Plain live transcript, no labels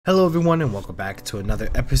Hello everyone and welcome back to another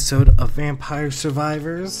episode of Vampire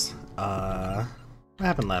Survivors. What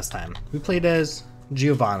happened last time? We played as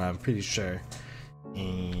Giovanna, I'm pretty sure.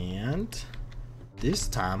 And this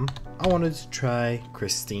time I wanted to try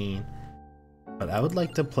Christine. But I would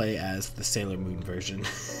like to play as the Sailor Moon version.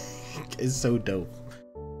 It's so dope.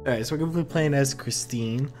 Alright, so we're gonna be playing as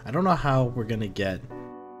Christine. I don't know how we're gonna get,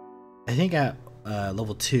 I think at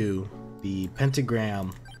level 2, the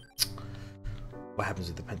pentagram. What happens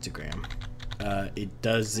with the pentagram? It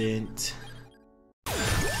doesn't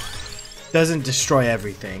destroy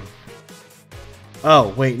everything. Oh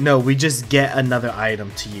wait, no, we just get another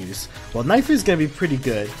item to use. Well, knife is gonna be pretty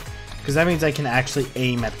good because that means I can actually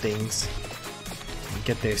aim at things and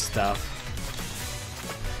get their stuff.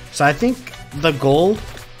 So I think the goal,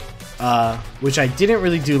 which I didn't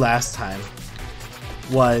really do last time,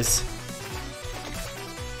 was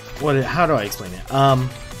how do I explain it?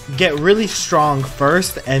 Get really strong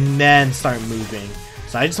first and then start moving.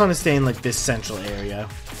 So I just want to stay in like this central area.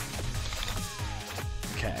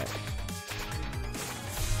 Okay.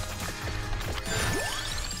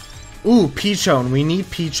 Ooh, Peachone. We need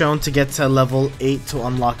Peachone to get to level 8 to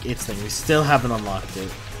unlock its thing. We still haven't unlocked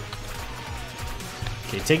it.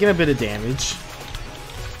 Okay, taking a bit of damage.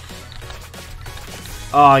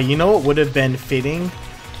 Oh, you know what would have been fitting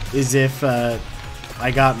is if I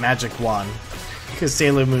got Magic Wand. Because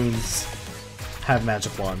Sailor Moons have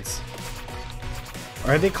magic wands.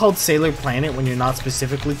 Or are they called Sailor Planet when you're not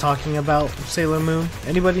specifically talking about Sailor Moon?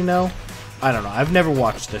 Anybody know? I don't know. I've never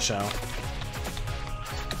watched the show.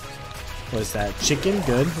 What is that? Chicken?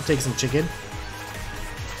 Good. We'll take some chicken.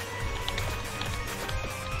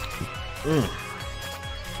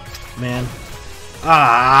 Man.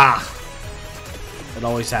 Ah! It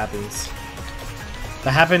always happens.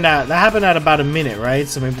 That happened at about a minute, right?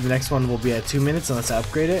 So maybe the next one will be at 2 minutes unless I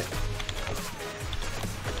upgrade it.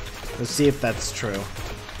 Let's see if that's true.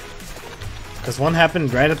 Because one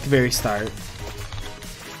happened right at the very start.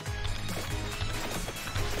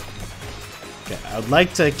 Okay, I would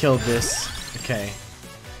like to kill this. Okay.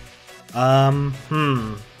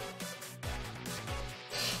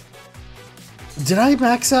 Did I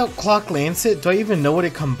max out Clock Lancet? Do I even know what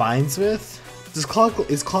it combines with? Is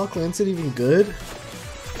Clock Lancet even good?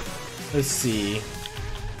 Let's see.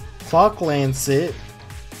 Clock Lancet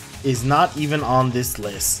is not even on this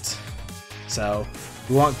list. So,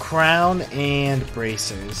 we want Crown and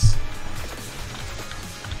Bracers.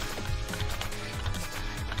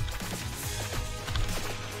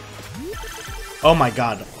 Oh my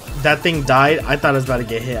god. That thing died. I thought I was about to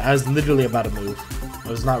get hit. I was literally about to move. I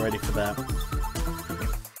was not ready for that.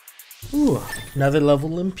 Ooh, another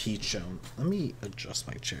level in Peachone. Let me adjust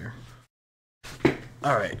my chair.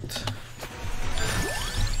 Alright.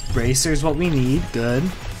 Bracers what we need, good.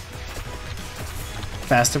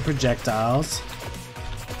 Faster projectiles.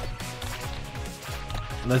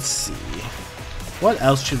 Let's see. What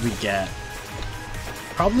else should we get?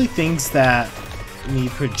 Probably things that need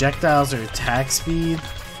projectiles or attack speed.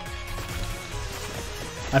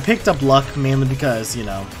 I picked up luck mainly because, you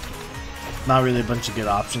know, not really a bunch of good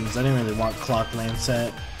options. I didn't really want Clock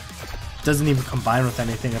Lancet. Doesn't even combine with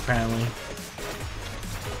anything apparently.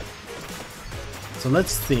 So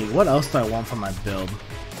let's see, what else do I want for my build?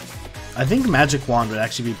 I think Magic Wand would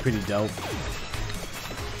actually be pretty dope.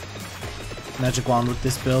 Magic Wand with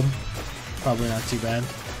this build, probably not too bad.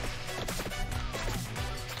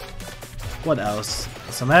 What else?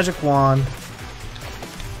 So Magic Wand.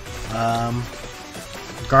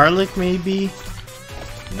 Garlic maybe?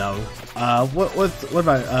 No. What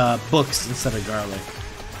about books instead of garlic?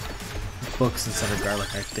 Books instead of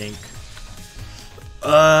garlic, I think.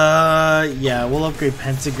 Yeah, we'll upgrade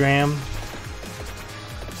Pentagram.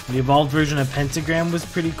 The evolved version of Pentagram was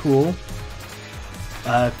pretty cool.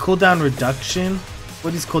 Cooldown reduction.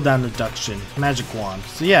 What is cooldown reduction? Magic Wand.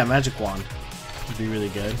 So yeah, Magic Wand would be really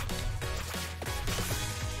good.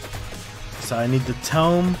 So I need the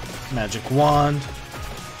Tome, Magic Wand.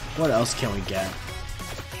 What else can we get?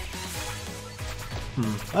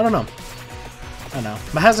 I don't know.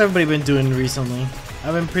 But how's everybody been doing recently?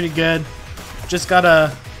 I've been pretty good. Just got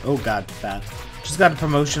a just got a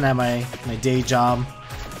promotion at my day job.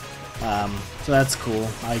 So that's cool,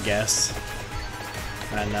 I guess.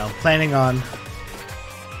 I don't know. Planning on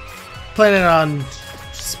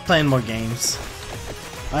just playing more games.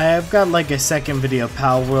 I've got like a second video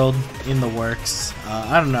Pal World in the works.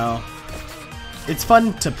 I don't know. It's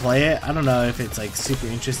fun to play it. I don't know if it's like super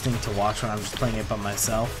interesting to watch when I'm just playing it by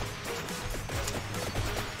myself.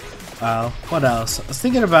 What else? I was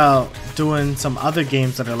thinking about doing some other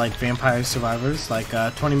games that are like Vampire Survivors, like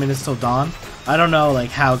 20 Minutes Till Dawn. I don't know like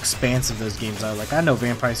how expansive those games are. Like I know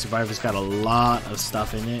Vampire Survivors got a lot of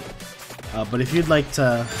stuff in it, but if you'd like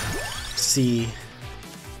to see,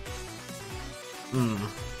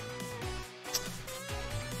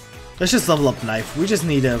 let's just level up knife. We just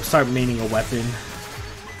need to start maining a weapon.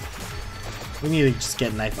 We need to just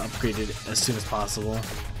get knife upgraded as soon as possible.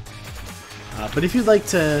 But if you'd like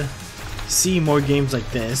to see more games like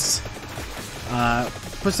this,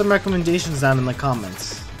 put some recommendations down in the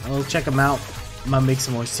comments. I'll check them out. I might make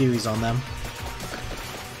some more series on them.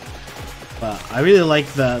 But I really like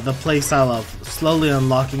the playstyle of slowly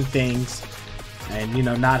unlocking things, and you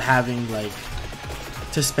know, not having like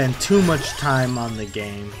to spend too much time on the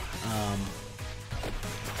game.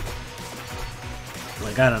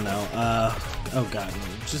 Like I don't know. Oh god,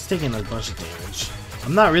 I'm just taking a bunch of damage.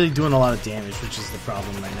 I'm not really doing a lot of damage, which is the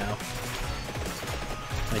problem right now.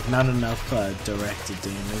 Like not enough directed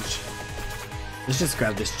damage. Let's just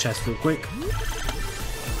grab this chest real quick.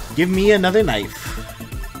 Give me another knife.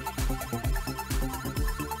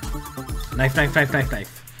 Knife, knife, knife, knife,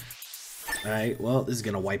 knife. Alright, well, this is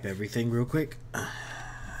gonna wipe everything real quick.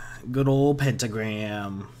 Good old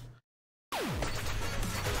pentagram.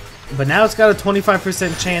 But now it's got a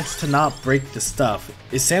 25% chance to not break the stuff.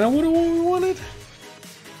 Is Santa what we wanted?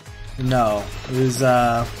 No, it was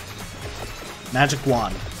Magic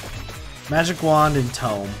Wand. Magic Wand and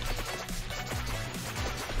Tome.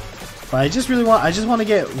 But I just want to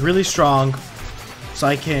get really strong so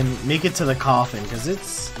I can make it to the coffin, because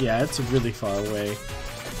it's really far away.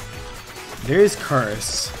 There is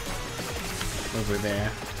Curse over there.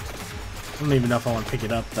 I don't even know if I want to pick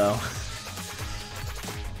it up though.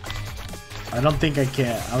 I don't think I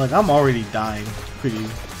can. I'm already dying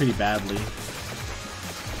pretty badly.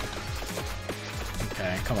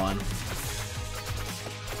 Okay, come on.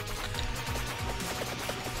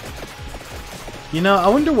 You know, I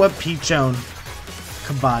wonder what Peachone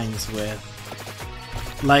combines with.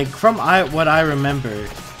 Like, from what I remember,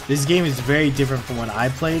 this game is very different from when I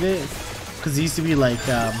played it. Because it used to be like,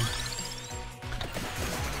 I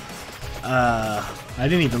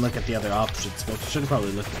didn't even look at the other options, but I should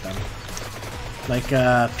probably look at them. Like,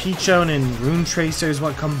 Peachone and Rune Tracer is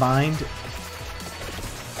what combined.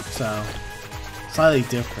 So, slightly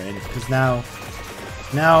different, because now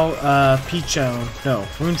Peachone, no,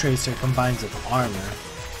 Rune Tracer combines with armor.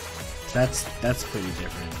 That's pretty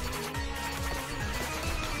different.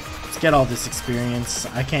 Let's get all this experience.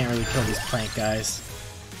 I can't really kill these plant guys.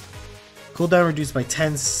 Cooldown reduced by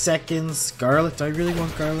 10 seconds. Garlic, do I really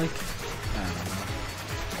want garlic? I don't know.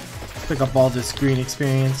 Let's pick up all this green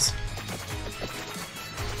experience.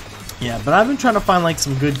 Yeah, but I've been trying to find like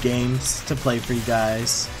some good games to play for you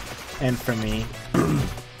guys and for me.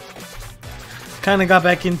 Kind of got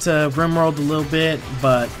back into RimWorld a little bit,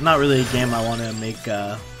 but not really a game I want to make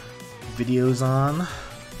videos on.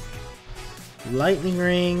 Lightning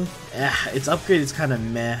Ring, its upgrade is kind of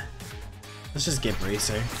meh. Let's just get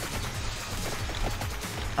Bracer.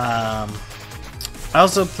 I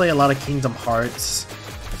also play a lot of Kingdom Hearts,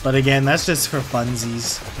 but again, that's just for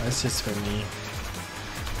funsies. That's just for me.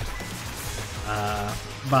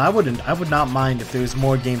 But I would not mind if there was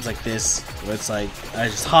more games like this, where it's like I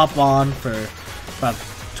just hop on for about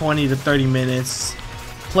 20 to 30 minutes,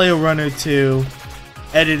 play a run or two,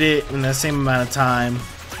 edit it in the same amount of time.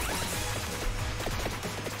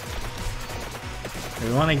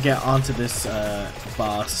 We want to get onto this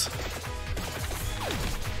boss.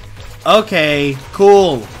 Okay,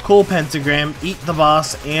 cool pentagram. Eat the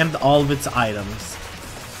boss and all of its items.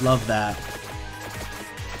 Love that.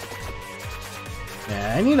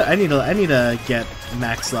 Yeah, I need to get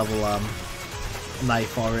max level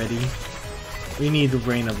knife already. We need the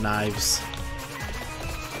Rain of Knives.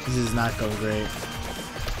 This is not going great.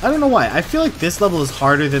 I don't know why. I feel like this level is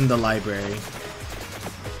harder than the library.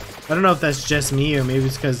 I don't know if that's just me, or maybe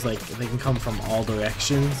it's because like they can come from all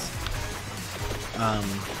directions.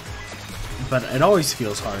 But it always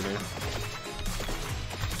feels harder.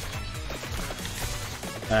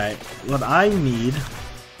 Alright, what I need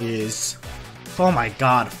is, oh my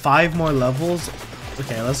god, 5 more levels?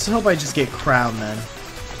 Okay, let's hope I just get Crown then.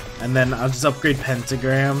 And then I'll just upgrade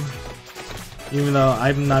Pentagram. Even though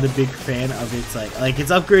I'm not a big fan of its like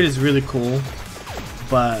its upgrade is really cool,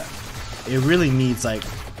 but it really needs like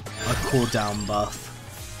a cooldown buff.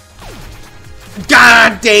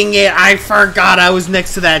 God dang it, I forgot I was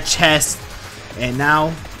next to that chest. And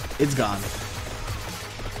now it's gone.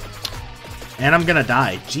 And I'm gonna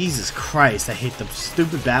die. Jesus Christ, I hate the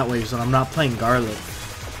stupid bat waves when I'm not playing Garlic.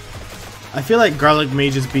 I feel like Garlic may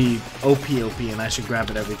just be OP and I should grab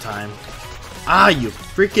it every time. Ah, you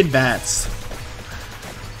freaking bats.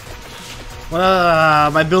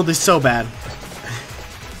 My build is so bad.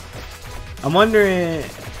 I'm wondering,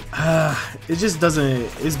 it just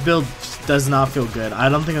doesn't, his build does not feel good. I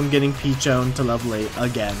don't think I'm getting Pichon to level 8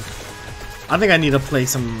 again. I think I need to play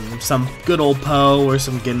some good old Poe or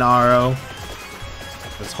some Gennaro.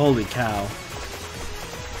 Because holy cow.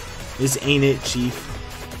 This ain't it, Chief.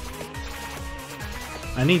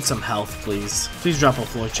 I need some health, please. Please drop a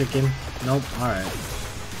floor chicken. Nope, alright.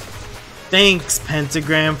 Thanks,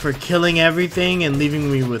 Pentagram, for killing everything and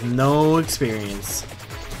leaving me with no experience.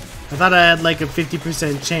 I thought I had like a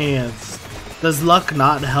 50% chance. Does luck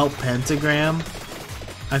not help Pentagram?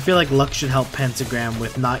 I feel like luck should help Pentagram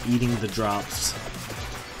with not eating the drops.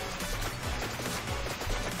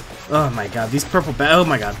 Oh my god, these purple bat. Oh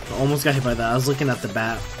my god, almost got hit by that. I was looking at the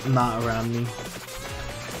bat, not around me.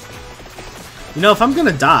 You know, if I'm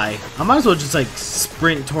gonna die, I might as well just like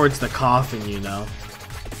sprint towards the coffin, you know?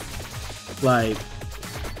 Like,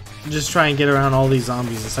 just try and get around all these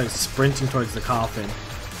zombies. It's like sprinting towards the coffin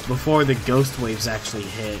before the ghost waves actually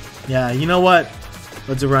hit. Yeah, you know what?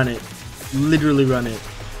 Let's run it. Literally run it.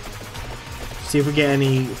 See if we get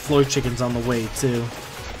any floor chickens on the way too.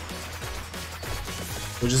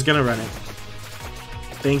 We're just gonna run it.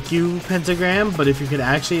 Thank you, Pentagram, but if you could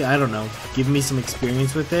actually, I don't know, give me some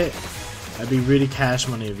experience with it, that'd be really cash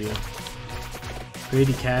money of you.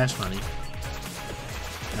 Really cash money.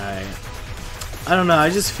 Alright. I don't know, I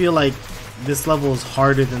just feel like this level is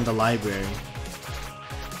harder than the library.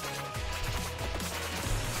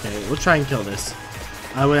 Okay, we'll try and kill this.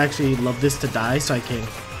 I would actually love this to die so I can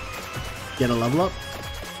get a level up.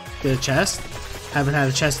 Get a chest. Haven't had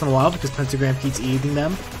a chest in a while because Pentagram keeps eating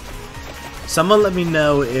them. Someone let me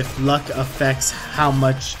know if luck affects how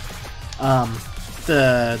much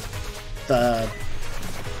the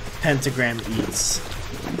Pentagram eats.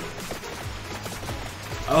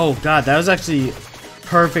 Oh god, that was actually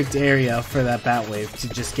perfect area for that bat wave to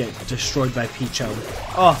just get destroyed by Pichon.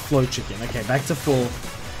 Oh, floor chicken. Okay, back to full.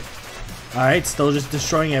 Alright, still just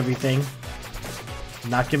destroying everything.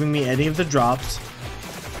 Not giving me any of the drops.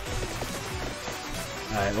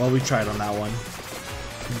 Alright, well, we tried on that one.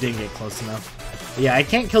 Didn't get close enough. Yeah, I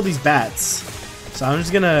can't kill these bats. So I'm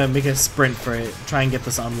just gonna make a sprint for it. Try and get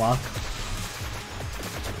this unlocked.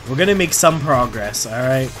 We're gonna make some progress,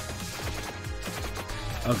 alright?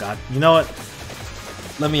 Oh god. You know what?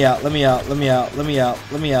 Let me out, let me out, let me out, let me out,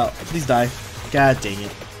 let me out. Please die. God dang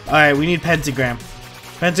it. Alright, we need Pentagram.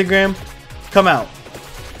 Pentagram, come out.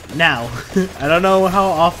 Now. I don't know how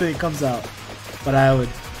often it comes out, but I would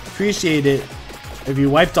appreciate it if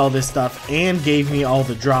you wiped all this stuff and gave me all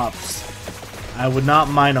the drops. I would not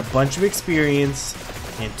mind a bunch of experience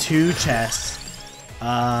and 2 chests.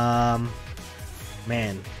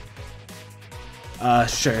 Man.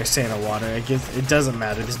 Sure, Santa Water. I guess it doesn't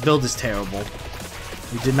matter. This build is terrible.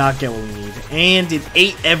 We did not get what we need. And it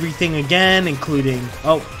ate everything again, including...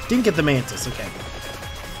 Oh, didn't get the Mantis. Okay.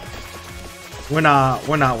 We're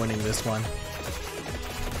not winning this one.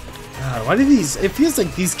 God, why do these... It feels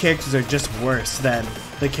like these characters are just worse than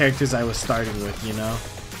the characters I was starting with, you know?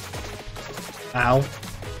 Ow.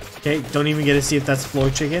 Okay, don't even get to see if that's floor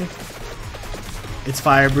chicken. It's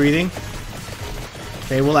fire breathing.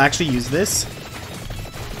 Okay, we'll actually use this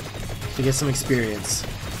to get some experience.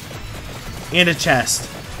 And a chest.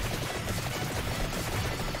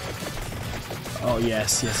 Oh,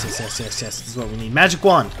 yes, yes, yes, yes, yes, yes. This is what we need. Magic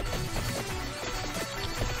wand.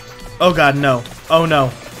 Oh god, no. Oh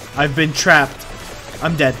no. I've been trapped.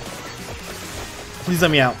 I'm dead. Please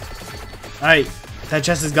let me out. Alright. That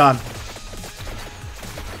chest is gone.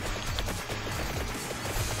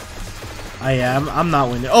 I'm not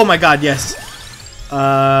winning. Oh my god, yes.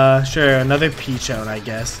 Sure. Another Pichon, I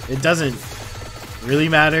guess. It doesn't really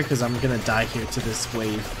matter because I'm gonna die here to this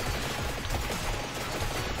wave.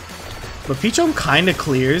 But Pichon kind of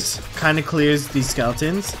clears these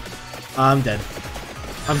skeletons. I'm dead.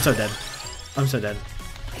 I'm so dead. I'm so dead.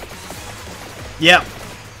 Yep.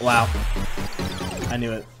 Wow. I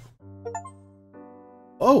knew it.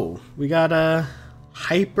 Oh, we got a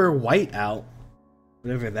hyper whiteout,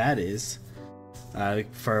 whatever that is,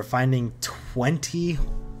 for finding 20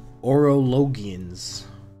 Orologians.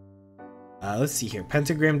 Let's see here.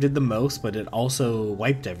 Pentagram did the most, but it also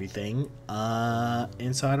wiped everything.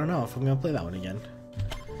 And so I don't know if I'm gonna play that one again.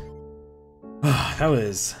 That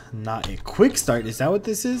was not a quick start. Is that what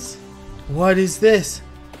this is? What is this?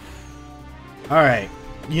 Alright.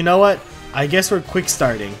 You know what? I guess we're quick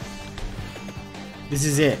starting. This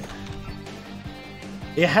is it.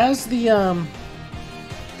 It has the,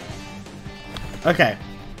 Okay.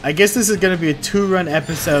 I guess this is gonna be a 2-run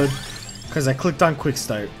episode because I clicked on quick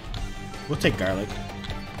start. We'll take garlic.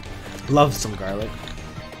 Love some garlic.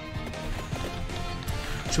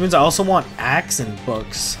 Which means I also want axe and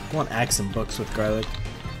books. I want axe and books with garlic.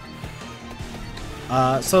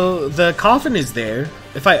 So the coffin is there.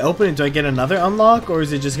 If I open it, do I get another unlock? Or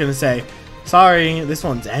is it just gonna say, sorry, this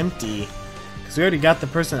one's empty? Because we already got the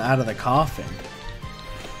person out of the coffin.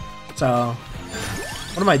 So,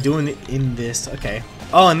 what am I doing in this? Okay.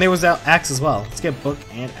 Oh, and there was that axe as well. Let's get book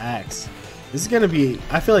and axe. This is gonna be,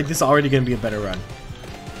 I feel like this is already gonna be a better run.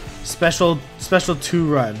 Special 2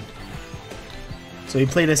 run. So we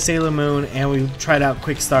played as Sailor Moon and we tried out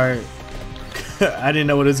Quick Start. I didn't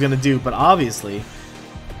know what it was gonna do, but obviously,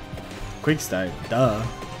 Quick Start, duh.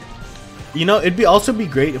 You know, it'd also be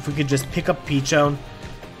great if we could just pick up Peachone,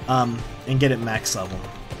 and get it max level.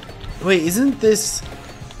 Wait, isn't this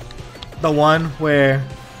the one where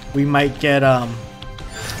we might get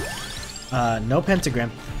no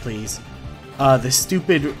pentagram, please. The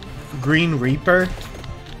stupid green Reaper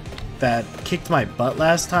that kicked my butt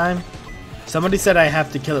last time. Somebody said I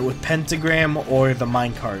have to kill it with pentagram or the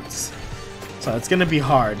minecarts. So it's gonna be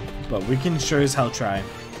hard, but we can sure as hell try.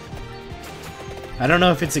 I don't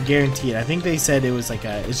know if it's a guarantee. I think they said it was like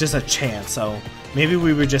it's just a chance, so maybe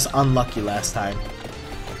we were just unlucky last time.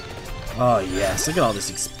 Oh yes, look at all this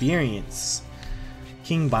experience.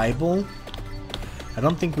 King Bible. I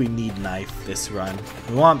don't think we need knife this run.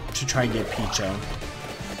 We want to try and get Peachone.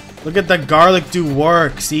 Look at the garlic do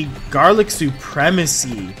work. See, garlic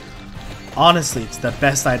supremacy. Honestly, it's the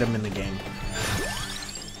best item in the game.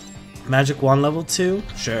 Magic wand level 2?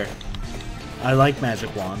 Sure. I like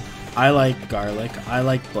magic wand. I like garlic. I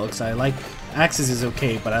like books. I like axes is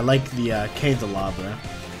okay, but I like the candelabra.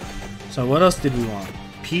 So what else did we want?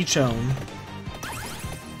 Peachone.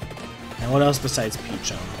 And what else besides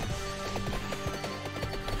Peachone?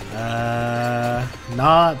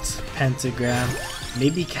 Not pentagram.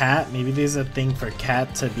 Maybe cat. Maybe there's a thing for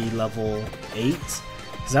cat to be level 8.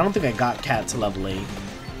 Because I don't think I got cat to level 8.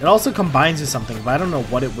 It also combines with something, but I don't know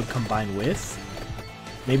what it would combine with.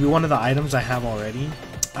 Maybe one of the items I have already.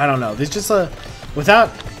 I don't know. There's just a...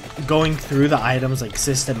 Without going through the items like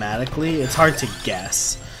systematically, it's hard to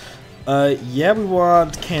guess. Yeah, we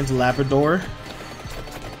want candelabrador.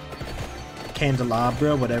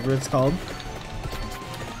 Candelabra, whatever it's called.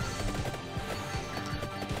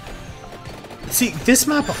 See, this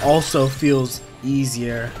map also feels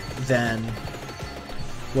easier than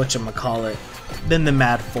whatchamacallit, than the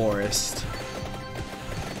Mad Forest.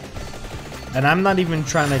 And I'm not even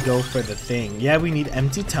trying to go for the thing. Yeah, we need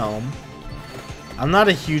Empty Tome. I'm not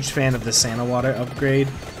a huge fan of the Santa Water upgrade.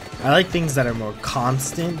 I like things that are more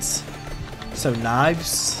constant. So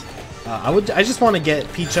knives. I just want to get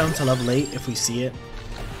Peachone to level 8 if we see it,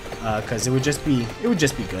 because it would just be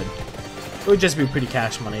good. It would just be pretty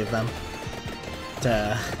cash money of them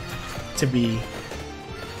to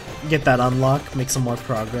get that unlock, make some more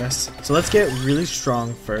progress. So let's get really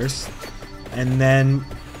strong first, and then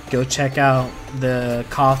go check out the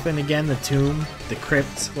coffin again, the tomb, the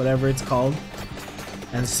crypt, whatever it's called,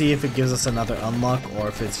 and see if it gives us another unlock or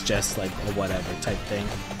if it's just like a whatever type thing.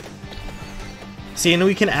 See, and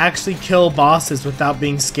we can actually kill bosses without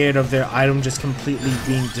being scared of their item just completely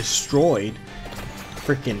being destroyed.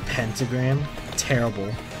 Freaking pentagram.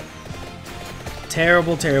 Terrible.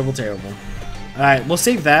 Terrible, terrible, terrible. Alright, we'll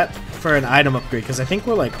save that for an item upgrade, because I think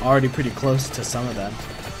we're like already pretty close to some of them.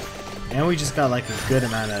 And we just got like a good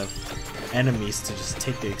amount of enemies to just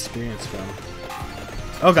take the experience from.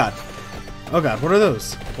 Oh god. Oh god, what are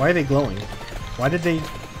those? Why are they glowing? Why did they...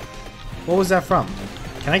 What was that from?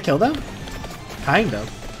 Can I kill them? Kind of.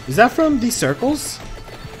 Is that from these circles?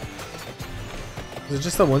 Is it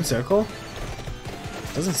just the one circle?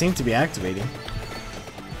 Doesn't seem to be activating.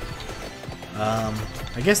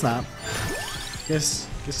 I guess not. Guess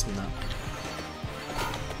not.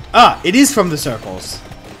 Ah, it is from the circles.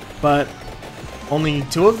 But only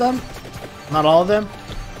 2 of them? Not all of them?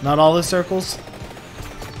 Not all the circles?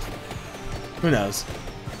 Who knows?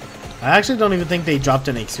 I actually don't even think they dropped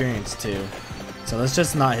any experience too. So let's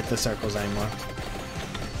just not hit the circles anymore.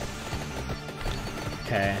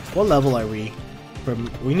 Okay, what level are we?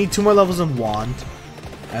 We need 2 more levels in Wand.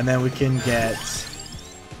 And then we can get...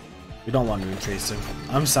 We don't want Rune Tracer.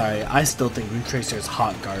 I'm sorry, I still think Rune Tracer is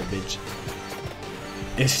hot garbage.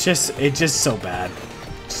 It's just so bad.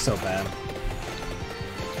 So bad.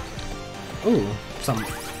 Ooh, some...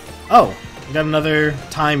 Oh, we got another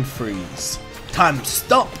time freeze. Time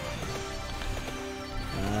stop!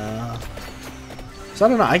 So I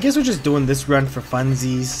don't know, I guess we're just doing this run for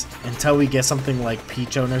funsies until we get something like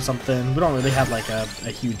Peachone or something. We don't really have like a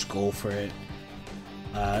huge goal for it.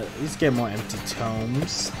 Let's get more empty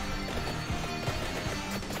tomes.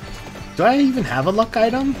 Do I even have a luck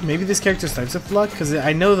item? Maybe this character starts with luck, because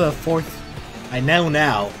I know the 4th I know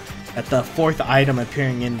now that the 4th item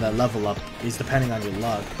appearing in the level up is depending on your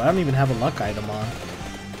luck, but I don't even have a luck item on.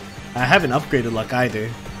 I haven't upgraded luck either.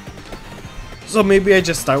 So maybe I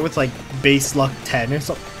just start with like base luck 10 or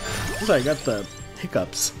something. Sorry, I got the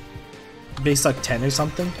hiccups. Base luck 10 or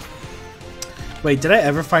something. Wait, did I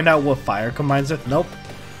ever find out what fire combines with? Nope.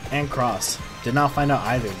 And cross. Did not find out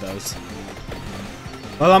either of those.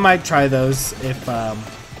 Well, I might try those if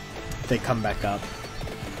they come back up.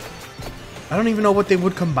 I don't even know what they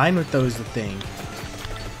would combine with though is the thing.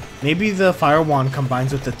 Maybe the fire wand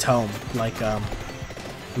combines with the tome, like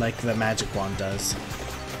the magic wand does.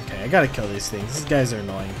 Okay, I gotta kill these things. These guys are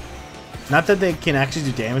annoying. Not that they can actually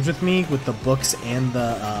do damage with me, with the books and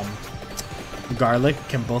the garlic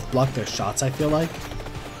can both block their shots, I feel like.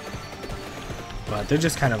 But they're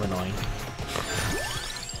just kind of annoying.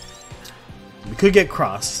 We could get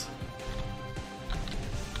cross.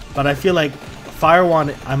 But I feel like fire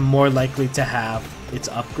wand, I'm more likely to have its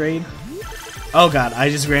upgrade. Oh god, I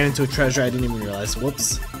just ran into a treasure I didn't even realize.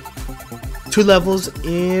 Whoops. 2 levels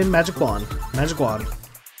in magic wand. Magic wand.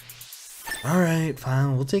 Alright,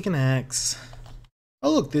 fine. We'll take an axe.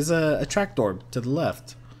 Oh look, there's a trapdoor to the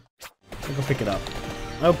left. I'll go pick it up.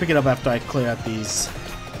 I'll pick it up after I clear out these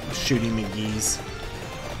shooting McGee's.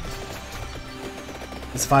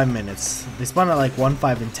 It's 5 minutes. They spawn at like 1,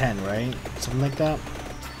 5, and 10, right? Something like that.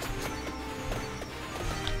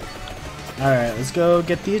 Alright, let's go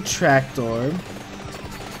get the attractor.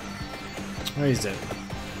 Where is it?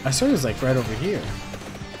 I swear it was like right over here.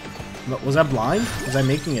 Was that blind? Was I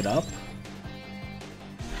making it up?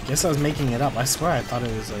 I guess I was making it up. I swear I thought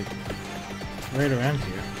it was like right around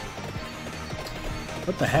here.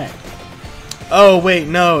 What the heck? Oh wait,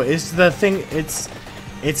 no, it's the thing. It's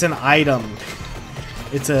an item.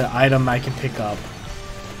 It's an item I can pick up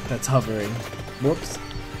that's hovering. Whoops.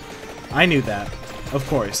 I knew that. Of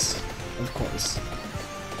course. Of course.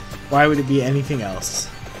 Why would it be anything else?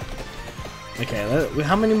 Okay,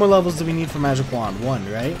 how many more levels do we need for Magic Wand?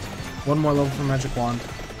 1, right? 1 more level for Magic Wand.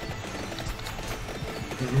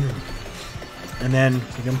 And then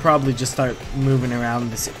we can probably just start moving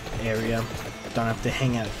around this area. Don't have to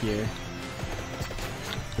hang out here.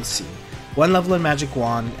 Let's see. 1 level in Magic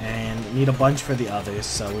Wand and need a bunch for the others,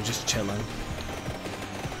 so we're just chilling.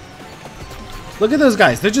 Look at those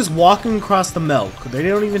guys. They're just walking across the milk. They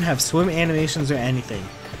don't even have swim animations or anything.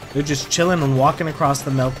 They're just chilling and walking across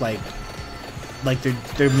the milk like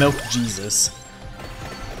they're milk Jesus.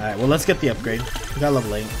 Alright, well let's get the upgrade. We got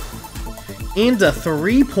level 8. And a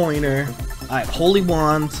 3-pointer. Alright, Holy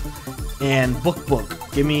Wand and Book.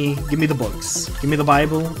 Give me the books. Give me the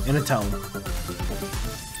Bible and a tome.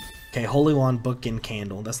 Okay, Holy Wand, Book, and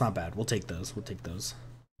Candle. That's not bad. We'll take those. We'll take those.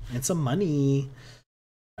 And some money.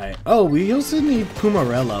 Alright. Oh, we also need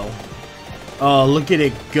Pumarello. Oh, look at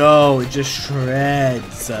it go. It just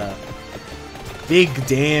shreds. Big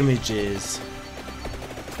damages.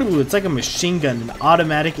 Ooh, it's like a machine gun. An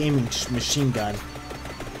automatic aiming machine gun.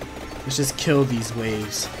 Let's just kill these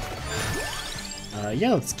waves.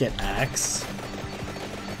 Yeah, let's get axe.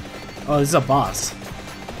 Oh, this is a boss.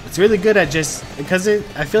 It's really good at just... because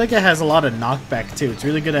I feel like it has a lot of knockback too. It's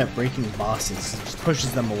really good at breaking bosses. It just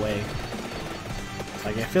pushes them away.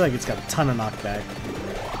 Like, I feel like it's got a ton of knockback.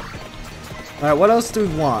 Alright, what else do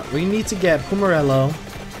we want? We need to get Pumarello,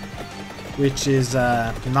 which is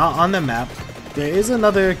not on the map. There is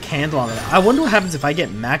another candle on it. I wonder what happens if I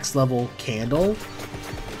get max level candle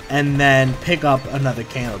and then pick up another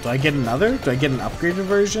candle. Do I get another? Do I get an upgraded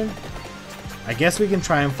version? I guess we can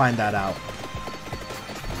try and find that out.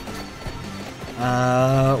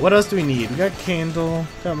 What else do we need? We got candle.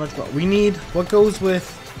 Got much more. We need what goes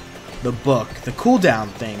with the book, the cooldown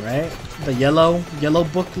thing, right? The yellow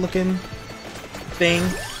book looking thing.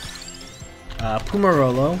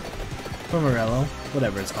 Pumarello,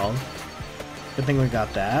 whatever it's called. Good thing we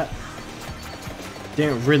got that.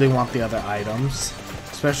 Didn't really want the other items,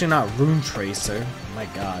 especially not Rune Tracer. Oh my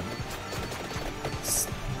god, it's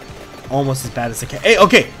almost as bad as I can. Hey,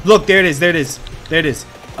 okay, look, there it is, there it is, there it is.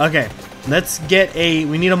 Okay, let's get a.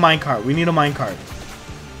 We need a minecart. We need a minecart.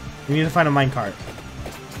 We need to find a minecart.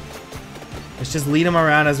 Let's just lead him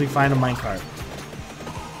around as we find a minecart.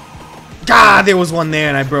 God, there was one there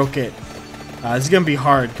and I broke it. This is gonna be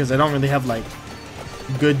hard because I don't really have like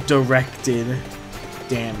good directed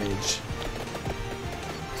damage.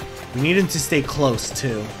 We need him to stay close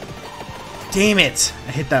too. Damn it!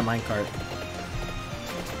 I hit that minecart.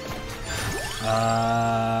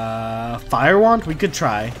 Fire wand? We could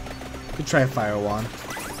try. Could try fire wand.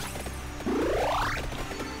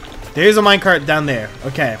 There's a minecart down there.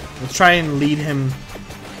 Okay, let's try and lead him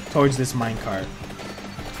towards this minecart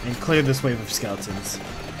and clear this wave of skeletons.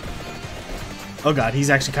 Oh god, he's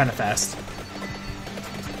actually kind of fast.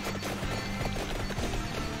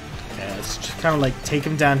 Okay, let's just kind of like take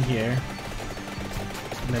him down here.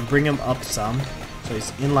 And then bring him up some. So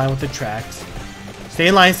he's in line with the tracks. Stay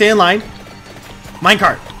in line, stay in line.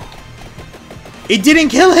 Minecart. It didn't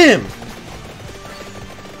kill him!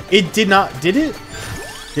 It did not, did it?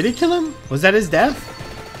 Did it kill him? Was that his death?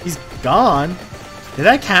 He's gone. Did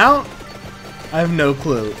that count? I have no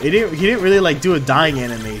clue. He didn't really like do a dying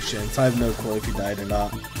animation, so I have no clue if he died or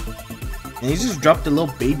not. And he just dropped a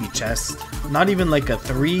little baby chest. Not even like a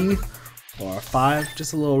 3 or a 5,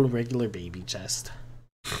 just a little regular baby chest.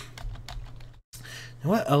 And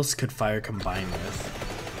what else could fire combine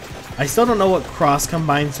with? I still don't know what cross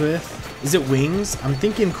combines with. Is it wings? I'm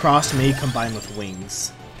thinking cross may combine with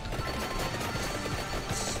wings.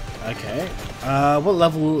 Okay. What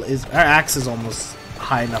level is... Our axe is almost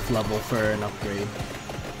high enough level for an upgrade.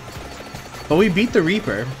 But we beat the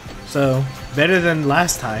Reaper, so better than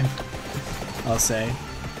last time, I'll say.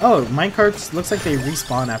 Oh, minecarts looks like they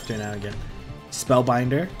respawn after now again.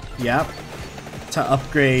 Spellbinder, yep. To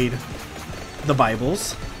upgrade the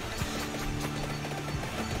Bibles.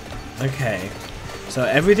 Okay. So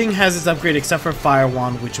everything has its upgrade except for Fire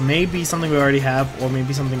Wand, which may be something we already have, or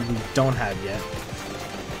maybe something we don't have yet.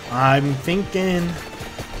 I'm thinking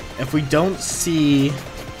if we don't see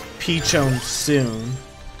Peachone soon,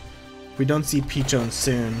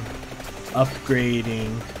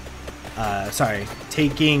 upgrading,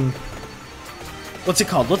 taking, what's it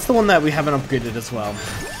called? What's the one that we haven't upgraded as well?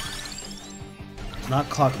 Not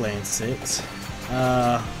Clock Lancet.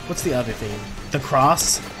 What's the other thing? The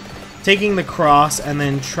Cross? Taking the Cross and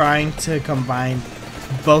then trying to combine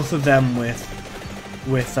both of them with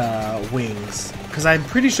wings. Because I'm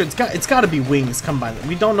pretty sure it's got to be wings combined.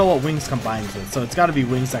 We don't know what wings combines with, so it's got to be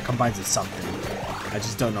wings that combines with something. I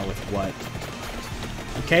just don't know with what.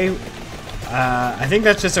 Okay, I think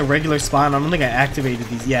that's just a regular spawn. I don't think I activated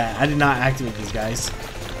these. Yeah, I did not activate these guys.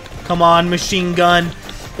 Come on, machine gun.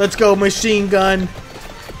 Let's go, machine gun.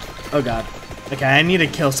 Oh god. Okay, I need to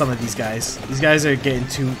kill some of these guys. These guys are getting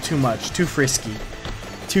too much, too frisky.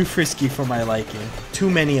 Too frisky for my liking. Too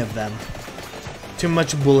many of them. Too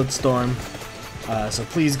much bullet storm. So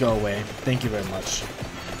please go away. Thank you very much.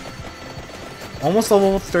 Almost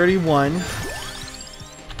level 31.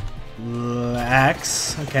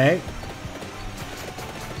 Axe. Okay.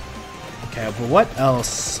 Okay, but what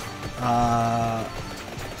else?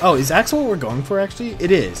 Oh, is Axe what we're going for actually?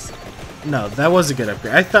 It is. No, that was a good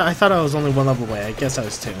upgrade. I thought I was only 1 level away. I guess I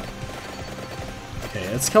was 2. Okay,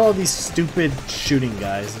 let's kill all these stupid shooting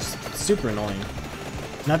guys. It's super annoying.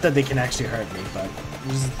 Not that they can actually hurt me, but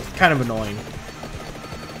it's kind of annoying.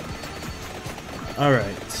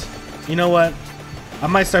 Alright. You know what? I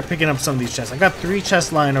might start picking up some of these chests. I got 3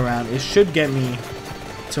 chests lying around. It should get me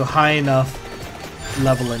to high enough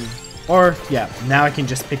leveling. Or, yeah, now I can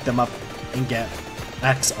just pick them up and get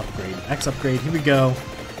Axe upgrade. Axe upgrade, here we go.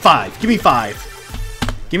 5. Give me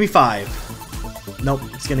 5. Give me 5. Nope,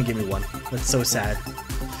 it's gonna give me 1. That's so sad.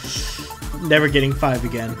 Never getting 5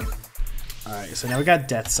 again. Alright, so now we got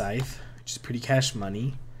Death Scythe, which is pretty cash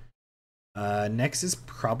money. Next is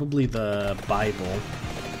probably the Bible.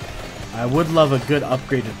 I would love a good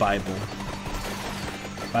upgraded Bible.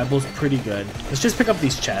 Bible's pretty good. Let's just pick up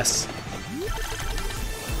these chests.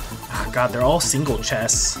 Ah, god, they're all single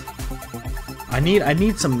chests. I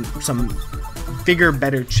need some bigger,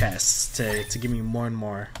 better chests to give me more and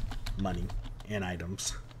more money and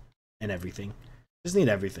items and everything. Just need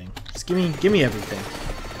everything. Just give me everything.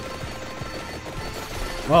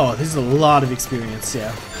 Whoa, this is a lot of experience,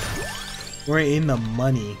 yeah. We're in the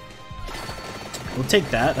money. We'll take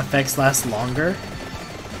that. Effects last longer.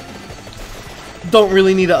 Don't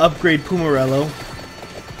really need to upgrade Pumarello.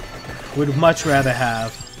 Would much rather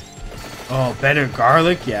have... Oh, better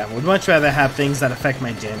garlic? Yeah, would much rather have things that affect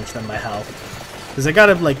my damage than my health. Because I got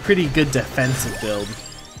a like pretty good defensive build.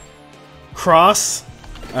 Cross.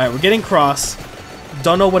 Alright, we're getting cross.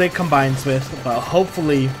 Don't know what it combines with, but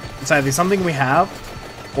hopefully it's either something we have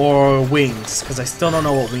or wings, because I still don't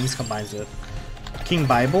know what wings combines with. King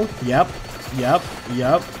Bible. Yep. Yep.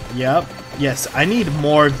 Yep. Yep. Yes, I need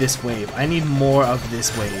more of this wave. I need more of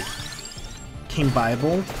this wave. King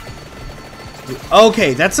Bible.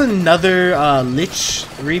 Okay, that's another Lich,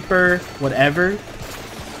 Reaper, whatever.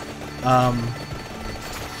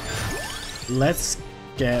 Let's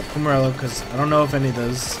get Pumarello, because I don't know if any of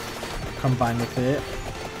those combine with it.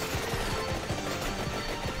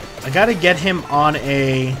 I gotta get him on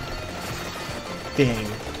a thing.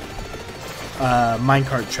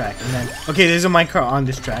 Minecart track, and then... Okay, there's a minecart on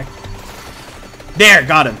this track. There!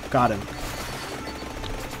 Got him! Got him.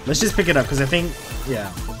 Let's just pick it up, because I think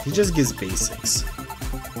Yeah, he just gives basics.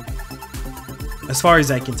 As far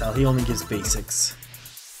as I can tell, he only gives basics.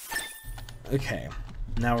 Okay,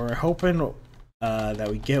 now we're hoping that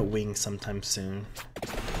we get wings sometime soon.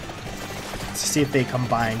 To see if they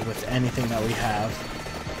combine with anything that we have.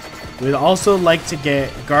 We'd also like to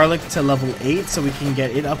get garlic to level 8 so we can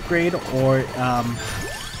get it upgrade, or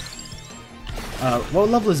what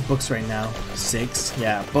level is books right now? 6?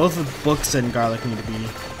 Yeah, both of books and garlic need to be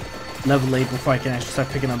level 8 before I can actually start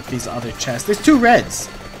picking up these other chests. There's 2 reds!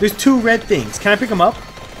 There's 2 red things. Can I pick them up?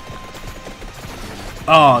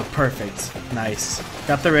 Oh, perfect. Nice.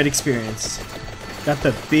 Got the red experience. Got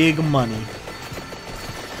the big money.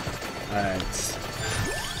 Alright.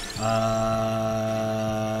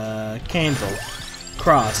 Candle.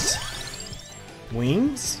 Cross.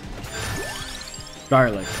 Wings?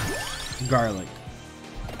 Garlic. Garlic.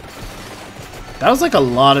 That was like a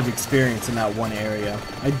lot of experience in that one area.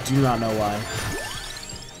 I do not know why.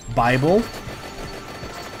 Bible.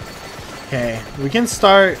 Okay, we can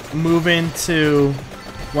start moving to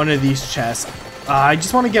one of these chests. I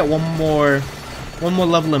just want to get one more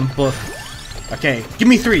level in book. Okay, give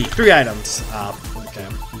me 3 items. Okay.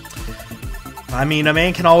 I mean, a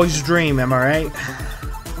man can always dream, am I right?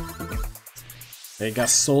 They got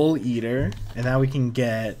Soul Eater, and now we can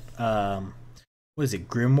get what is it,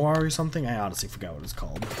 Grimoire or something? I honestly forgot what it's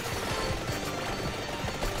called.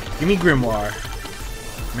 Give me Grimoire.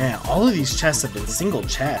 Man, all of these chests have been single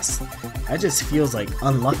chests. That just feels like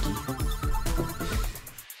unlucky.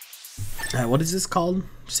 What is this called?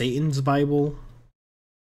 Satan's Bible?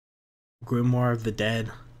 Grimoire of the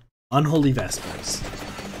Dead? Unholy Vespers.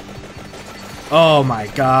 Oh my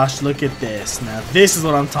gosh, look at this. Now this is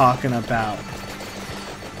what I'm talking about.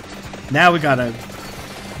 Now we got a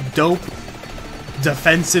dope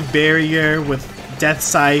defensive barrier with death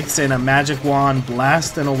sights and a magic wand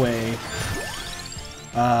blasting away.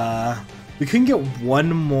 We couldn't get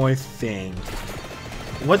one more thing.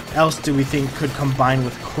 What else do we think could combine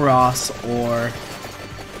with Cross or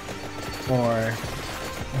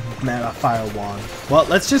a Fire Wand? Well,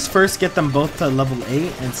 let's just first get them both to level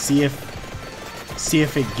 8 and see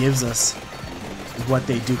if it gives us what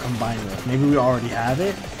they do combine with. Maybe we already have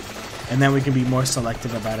it, and then we can be more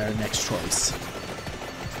selective about our next choice.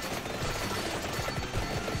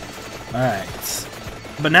 Alright.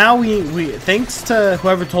 But now we thanks to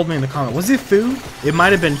whoever told me in the comment, was it Fu? It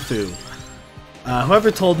might have been Fu.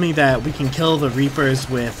 Whoever told me that we can kill the Reapers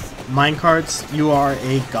with minecarts, you are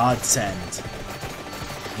a godsend.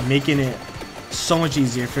 Making it so much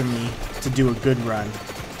easier for me to do a good run.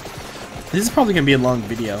 This is probably going to be a long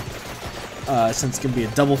video, since it's going to be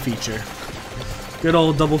a double feature. Good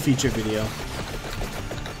old double feature video.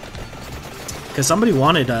 Because somebody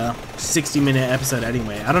wanted a 60-minute episode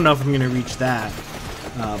anyway. I don't know if I'm going to reach that,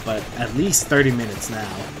 but at least 30 minutes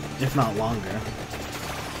now, if not longer.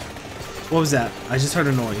 What was that? I just heard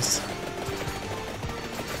a noise.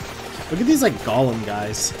 Look at these like golem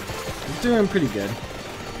guys. They're doing pretty good.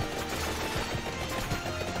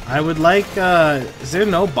 I would like, is there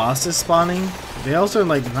no bosses spawning? They also are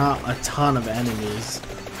like not a ton of enemies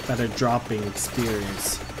that are dropping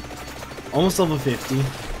experience. Almost level 50.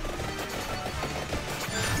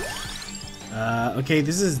 Okay,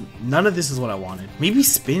 none of this is what I wanted. Maybe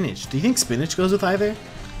spinach. Do you think spinach goes with either?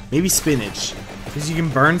 Maybe spinach. Because you can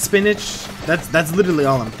burn spinach. That's literally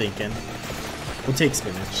all I'm thinking. We'll take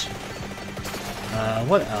spinach.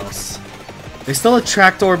 What else? There's still a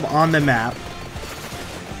tracked orb on the map.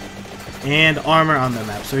 And armor on the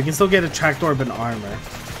map. So we can still get a tracked orb and armor.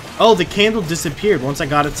 Oh, the candle disappeared once I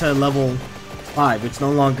got it to level 5. It's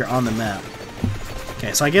no longer on the map.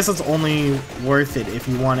 Okay, so I guess it's only worth it if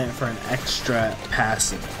you want it for an extra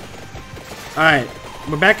passive. Alright,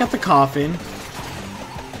 we're back at the coffin.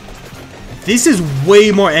 This is way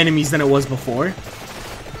more enemies than it was before.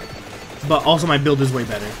 But also my build is way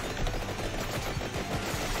better.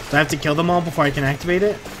 Do I have to kill them all before I can activate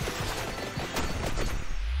it?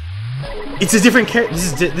 It's a different character.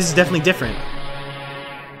 This is definitely different.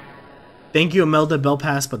 Thank you, Imelda Bell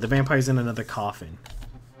Pass, but the vampire's in another coffin.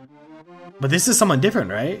 But this is someone different,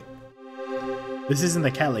 right? This isn't the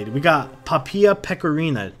cat lady. We got Papilla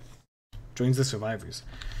Pecorina. Joins the survivors.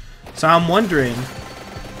 So I'm wondering,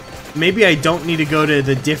 maybe I don't need to go to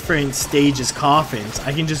the different stages coffins.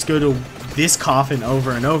 I can just go to this coffin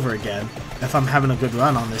over and over again if I'm having a good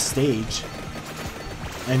run on this stage.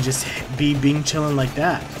 And just being chilling like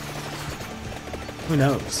that. Who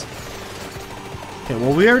knows? Okay,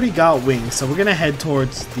 well we already got wings, so we're gonna head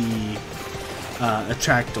towards the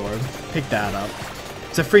attract orb. Pick that up.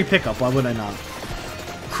 It's a free pickup, why would I not?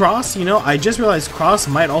 Cross, you know, I just realized cross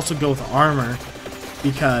might also go with armor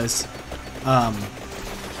because I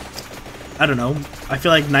don't know. I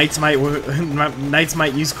feel like knights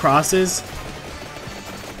might use crosses.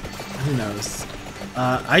 Who knows?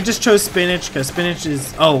 I just chose spinach because spinach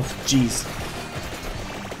is... Oh, jeez.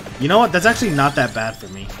 You know what? That's actually not that bad for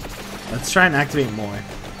me. Let's try and activate more.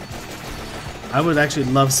 I would actually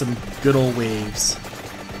love some good old waves.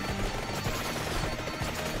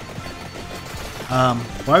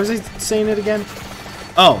 Why was I saying it again?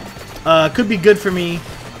 Oh, could be good for me.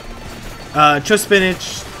 Chose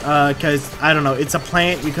spinach, cause I don't know. It's a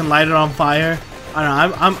plant. You can light it on fire. I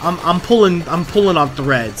don't know. I'm pulling on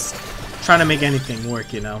threads, trying to make anything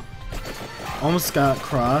work. You know. Almost got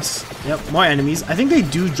cross. Yep, more enemies. I think they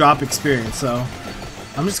do drop experience, so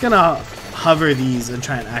I'm just gonna hover these and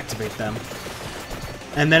try and activate them.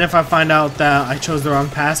 And then if I find out that I chose the wrong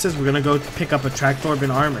passes, we're gonna go pick up a Tractorb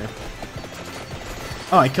and armor.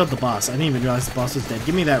 Oh, I killed the boss. I didn't even realize the boss was dead.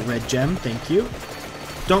 Give me that red gem, thank you.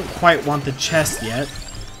 Don't quite want the chest yet.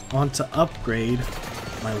 I want to upgrade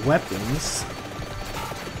my weapons.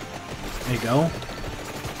 There you go.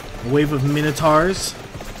 A wave of minotaurs.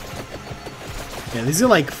 Yeah, these are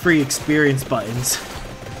like free experience buttons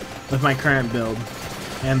with my current build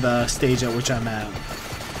and the stage at which I'm at.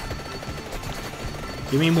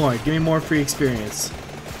 Give me more free experience.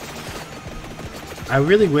 I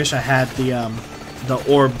really wish I had the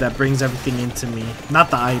orb that brings everything into me, not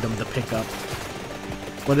the item to pick up.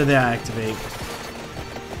 What did they activate?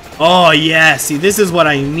 Oh yeah, see, this is what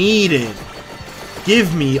I needed.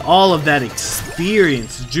 Give me all of that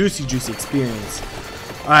experience, juicy experience.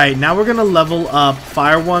 Alright, now we're gonna level up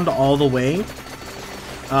Fire Wand all the way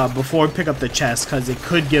before we pick up the chest, because it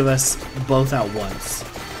could give us both at once.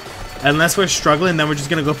 Unless we're struggling, then we're just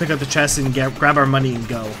gonna go pick up the chest and grab our money and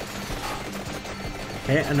go.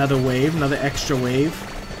 Okay, another wave, another extra wave.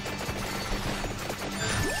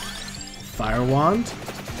 Fire Wand.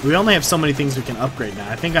 We only have so many things we can upgrade now.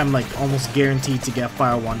 I think I'm like almost guaranteed to get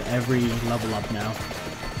Fire Wand every level up now.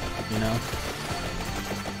 You know?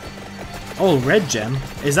 Oh, red gem.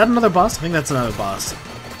 Is that another boss? I think that's another boss.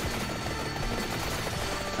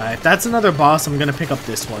 Alright, if that's another boss, I'm gonna pick up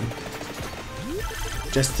this one.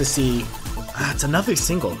 Just to see. Ah, it's another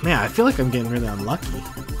single. Man, I feel like I'm getting really unlucky.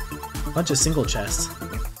 Bunch of single chests.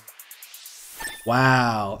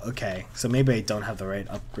 Wow, okay. So maybe I don't have the right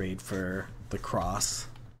upgrade for the cross.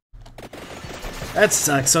 That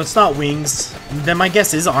sucks. So it's not wings. Then my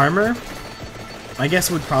guess is armor. My guess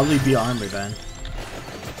would probably be armor then.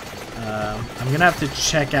 I'm gonna have to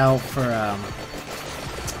check out for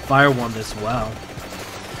Fire Wand as well.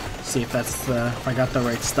 See if that's if I got the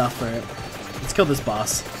right stuff for it. Let's kill this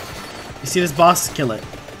boss. You see this boss? Kill it.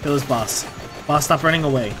 Kill this boss. Boss, stop running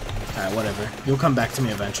away. Alright, whatever. You'll come back to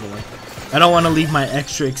me eventually. I don't want to leave my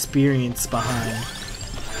extra experience behind.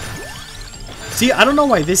 See, I don't know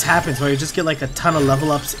why this happens, where you just get like a ton of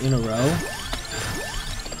level ups in a row.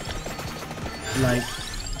 Like,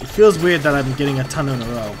 it feels weird that I'm getting a ton in a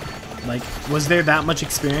row. Like, was there that much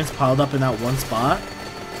experience piled up in that one spot?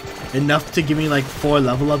 Enough to give me like 4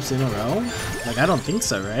 level ups in a row? Like, I don't think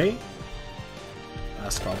so, right?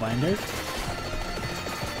 Spellbinder.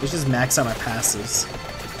 Let's just max out my passes.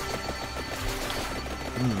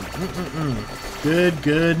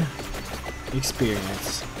 Good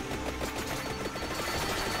experience.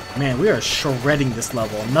 Man, we are shredding this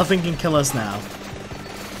level. Nothing can kill us now.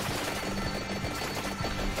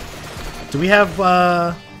 Do we have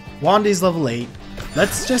Wandy's level 8?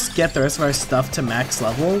 Let's just get the rest of our stuff to max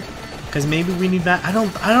level, because maybe we need that. I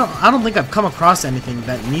don't think I've come across anything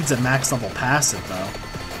that needs a max level passive though.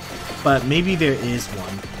 But maybe there is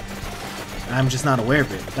one. I'm just not aware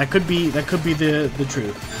of it. That could be the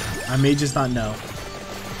truth. I may just not know.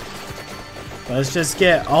 But let's just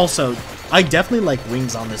get. Also, I definitely like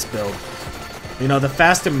wings on this build. You know, the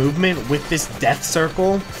faster movement with this death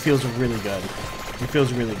circle feels really good. It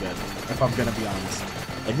feels really good, if I'm gonna be honest.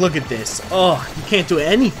 Like, look at this. Oh, you can't do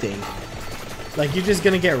anything. Like, you're just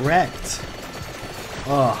gonna get wrecked.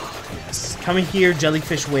 Oh, yes. Coming here,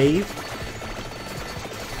 jellyfish wave.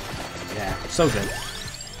 Yeah, so good.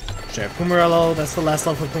 Sure, Pumarello, that's the last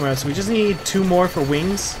level for Pumarello. So we just need 2 more for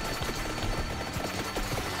wings.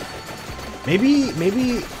 Maybe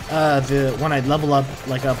when I level up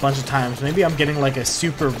like a bunch of times, maybe I'm getting like a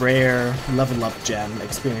super rare level up gem,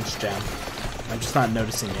 experience gem. I'm just not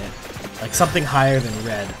noticing it. Like something higher than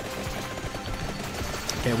red.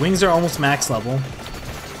 Okay, wings are almost max level.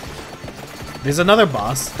 There's another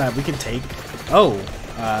boss that we can take. Oh,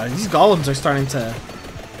 these golems are starting to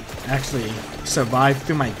actually survive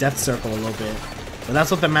through my death circle a little bit. But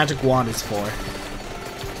that's what the magic wand is for.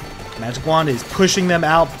 Magic wand is pushing them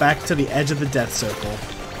out back to the edge of the death circle.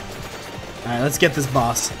 Alright, let's get this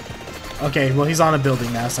boss. Okay, well he's on a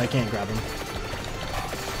building now, so I can't grab him.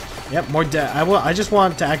 Yep, more death. I just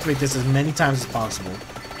want to activate this as many times as possible.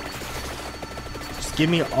 Just give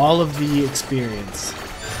me all of the experience.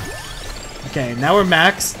 Okay, now we're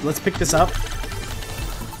maxed. Let's pick this up.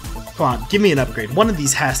 Come on, give me an upgrade. One of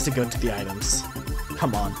these has to go to the items.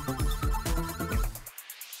 Come on.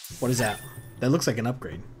 What is that? That looks like an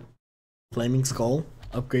upgrade. Flaming Skull.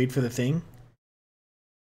 Upgrade for the thing.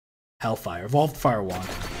 Hellfire. Evolved Fire Wand.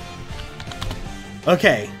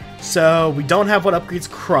 Okay, so we don't have what upgrades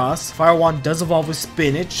cross. Fire Wand does evolve with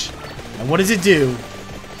Spinach. And what does it do?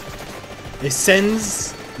 It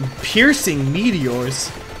sends piercing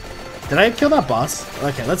meteors. Did I kill that boss?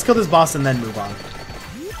 Okay, let's kill this boss and then move on.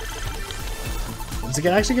 Is it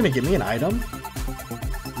actually going to give me an item?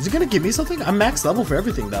 Is it going to give me something? I'm max level for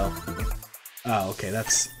everything though. Oh, okay,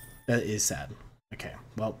 that is sad. Okay,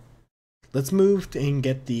 well, let's move and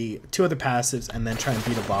get the 2 other passives and then try and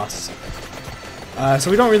beat a boss.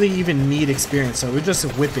 So we don't really even need experience, so we just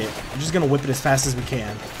whip it. We're just gonna whip it as fast as we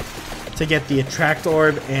can to get the attract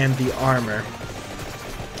orb and the armor.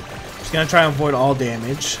 Just gonna try and avoid all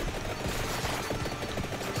damage.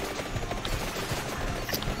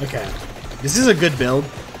 Okay, this is a good build.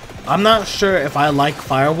 I'm not sure if I like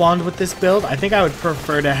Fire Wand with this build. I think I would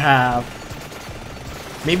prefer to have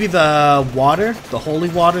maybe the water, the holy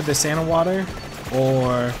water, the Santa water.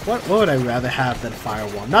 Or what would I rather have than Fire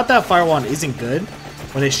Wand? Not that Fire Wand isn't good,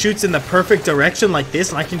 but it shoots in the perfect direction like this,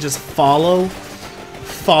 and I can just follow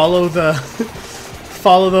the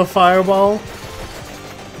follow the fireball.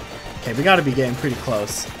 Okay, we gotta be getting pretty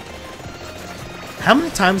close. How many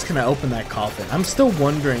times can I open that coffin? I'm still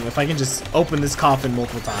wondering if I can just open this coffin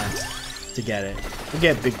multiple times to get it. We'll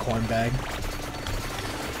get big coin bag.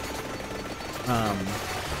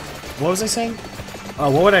 What was I saying?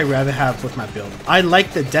 What would I rather have with my build? I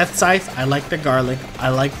like the Death Scythe, I like the Garlic, I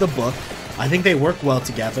like the Book. I think they work well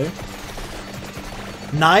together.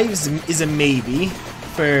 Knives is a maybe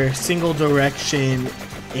for single direction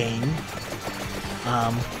aim.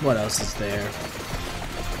 What else is there?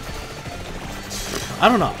 I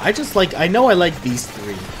don't know. I know I like these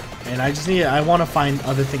 3. And I want to find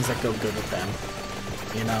other things that go good with them.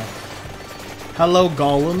 You know? Hello,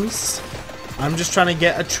 golems. I'm just trying to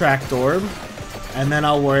get a Tract Orb. And then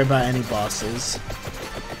I'll worry about any bosses.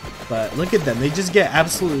 But look at them. They just get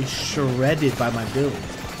absolutely shredded by my build.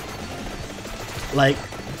 Like,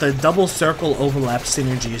 the double circle overlap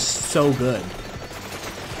synergy is so good.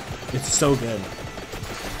 It's so good.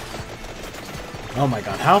 Oh my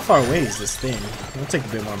god. How far away is this thing? I'll take a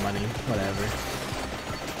bit more money. Whatever.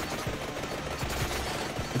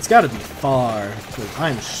 It's gotta be far. Because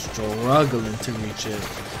I'm struggling to reach it.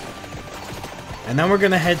 And then we're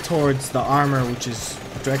gonna head towards the armor, which is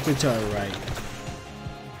directly to our right.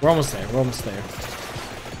 We're almost there, we're almost there.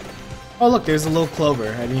 Oh look, there's a little clover,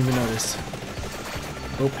 I didn't even notice.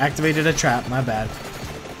 Oh, activated a trap, my bad.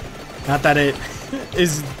 Not that it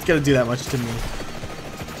is gonna do that much to me.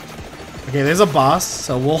 Okay, there's a boss,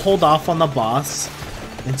 so we'll hold off on the boss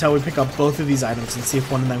until we pick up both of these items and see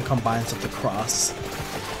if one of them combines with the cross.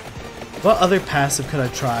 What other passive could I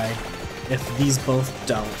try if these both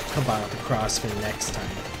don't combine with the cross for next time?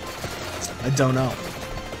 I don't know.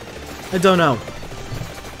 I don't know.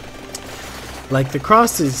 Like, the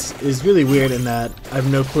cross is really weird in that I have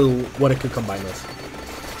no clue what it could combine with.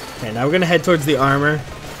 Okay, now we're gonna head towards the armor,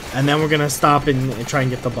 and then we're gonna stop and try and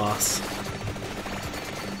get the boss.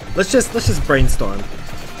 Let's just brainstorm.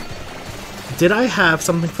 Did I have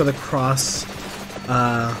something for the cross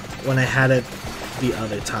when I had it the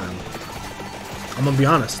other time? I'm gonna be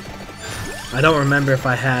honest. I don't remember if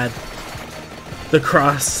I had the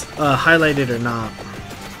cross highlighted or not.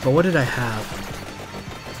 But what did I have?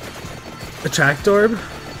 A Tract Orb?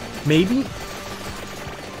 Maybe?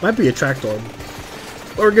 Might be a Tract Orb.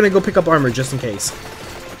 Or we're gonna go pick up armor just in case.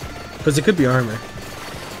 Because it could be armor.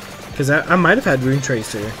 Because I might have had Rune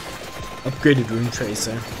Tracer. Upgraded Rune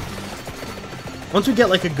Tracer. Once we get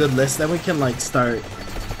like a good list, then we can like start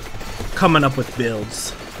coming up with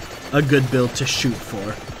builds. A good build to shoot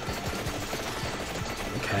for.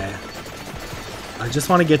 Okay. I just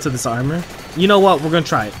want to get to this armor. You know what? We're going to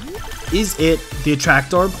try it. Is it the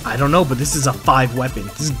Attract Orb? I don't know, but this is a 5 weapon.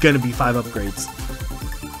 This is going to be 5 upgrades.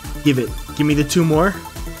 Give it. Give me the 2 more.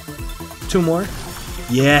 2 more.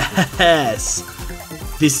 Yes!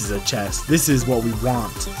 This is a chest. This is what we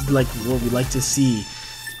want. This is like what we like to see.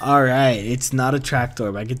 Alright, it's not a Attract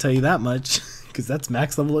Orb. I can tell you that much. Because that's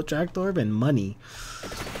max level Attract Orb and money.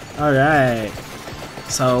 Alright.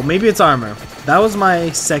 So maybe it's armor. That was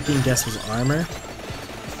my second guess, was armor.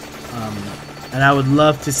 And I would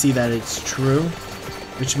love to see that it's true.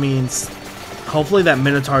 Which means Hopefully that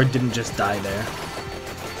Minotaur didn't just die there.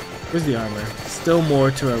 Where's the armor? Still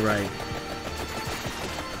more to our right.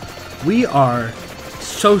 We are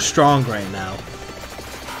so strong right now.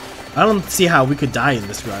 I don't see how we could die in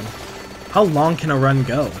this run. How long can a run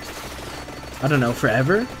go? I don't know,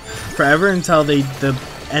 forever? Forever until the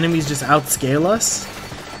enemies just outscale us?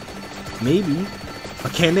 Maybe.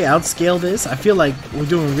 But can they outscale this? I feel like we're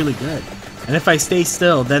doing really good. And if I stay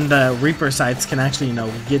still, then the Reaper sites can actually, you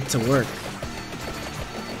know, get to work.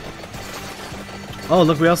 Oh,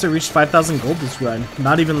 look, we also reached 5,000 gold this run.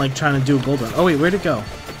 Not even like trying to do a gold run. Oh wait, where'd it go?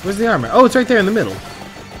 Where's the armor? Oh, it's right there in the middle.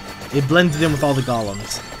 It blended in with all the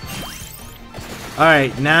golems.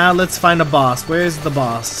 Alright, now let's find a boss. Where's the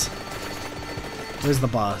boss? Where's the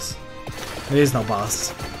boss? There is no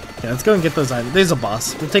boss. Okay, let's go and get those items. There's a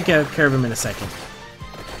boss. We'll take care of him in a second.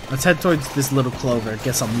 Let's head towards this little clover.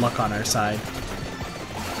 Get some luck on our side.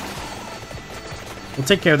 We'll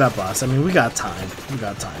take care of that boss. I mean, we got time. We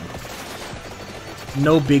got time.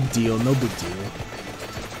 No big deal. No big deal.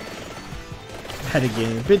 Head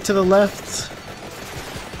again. A bit to the left.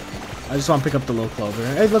 I just want to pick up the little clover.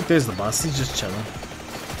 Hey, look, there's the boss. He's just chilling.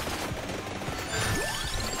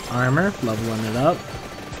 Armor. Leveling it up.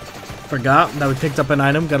 Forgot that we picked up an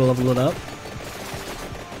item. Gotta level it up.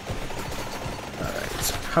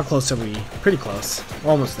 Alright. How close are we? Pretty close.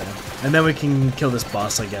 Almost there. And then we can kill this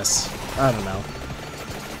boss, I guess. I don't know.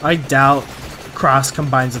 I doubt Cross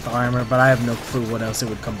combines with armor, but I have no clue what else it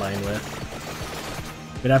would combine with.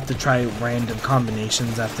 We'd have to try random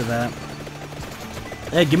combinations after that.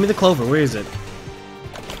 Hey, give me the clover. Where is it?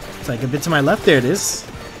 It's like a bit to my left. There it is.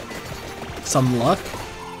 Some luck.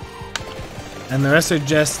 And the rest are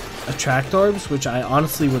just attract orbs, which I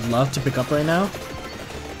honestly would love to pick up right now.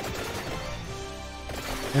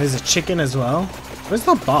 And there's a chicken as well. Where's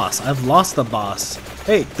the boss? I've lost the boss.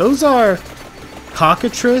 Hey, those are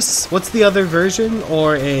cockatrice. What's the other version?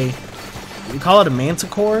 Or a... we call it a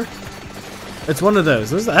manticore? It's one of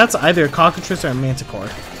those. That's either a cockatrice or a manticore.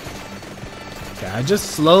 Okay, I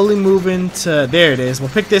just slowly move into... there it is. We'll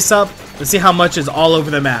pick this up. Let's see how much is all over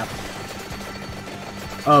the map.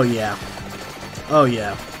 Oh, yeah. Oh,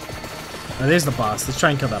 yeah. Oh, there's the boss. Let's try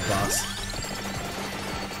and kill that boss.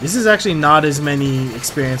 This is actually not as many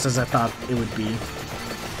experience as I thought it would be.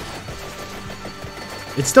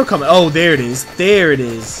 It's still coming. Oh, there it is. There it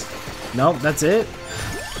is. Nope, that's it.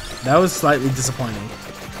 That was slightly disappointing.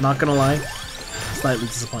 Not gonna lie. Slightly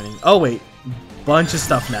disappointing. Oh, wait. Bunch of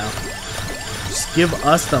stuff now. Just give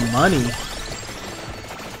us the money.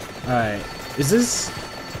 Alright. Is this...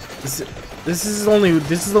 This is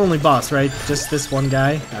the only boss, right? Just this one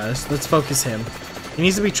guy. Let's focus him. He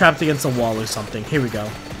needs to be trapped against a wall or something. Here we go.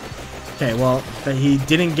 Okay, well, he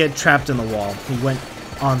didn't get trapped in the wall. He went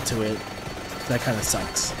onto it. That kind of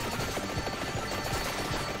sucks.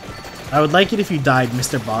 I would like it if you died,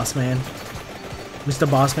 Mr. Bossman. Mr.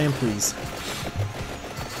 Bossman, please.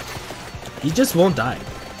 He just won't die.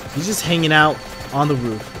 He's just hanging out on the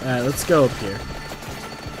roof. Alright, let's go up here.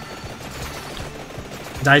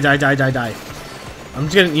 Die, die, die, die, die. I'm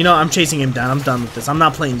just gonna, you know, I'm chasing him down. I'm done with this. I'm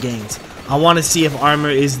not playing games. I want to see if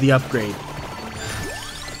armor is the upgrade.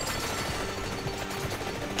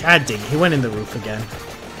 God dang, he went in the roof again.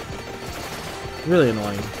 Really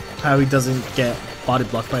annoying how he doesn't get body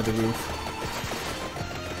blocked by the roof.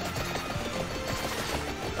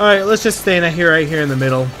 Alright, let's just stand right here in the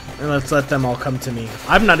middle and let's let them all come to me.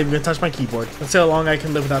 I'm not even gonna touch my keyboard. Let's see how long I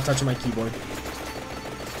can live without touching my keyboard.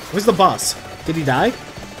 Where's the boss? Did he die?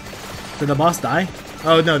 Did the boss die?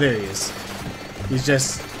 Oh no, there he is. He's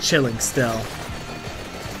just chilling still.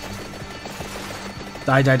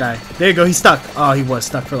 Die, die, die. There you go, he's stuck. Oh, he was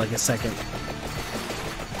stuck for like a second.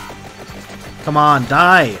 Come on,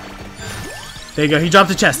 die. There you go, he dropped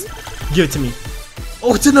the chest. Give it to me.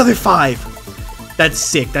 Oh, it's another 5. That's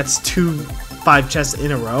sick. That's 2 5 chests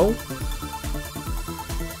in a row.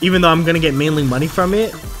 Even though I'm gonna get mainly money from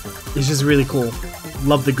it, it's just really cool.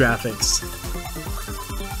 Love the graphics.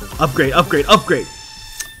 Upgrade, upgrade, upgrade.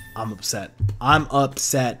 I'm upset. I'm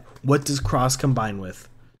upset. What does Cross combine with?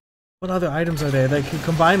 What other items are there that can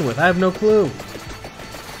combine with? I have no clue.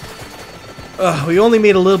 We only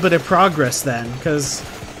made a little bit of progress then, because,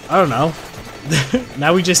 I don't know.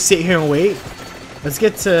 Now we just sit here and wait. Let's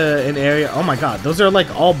get to an area. Oh my god, those are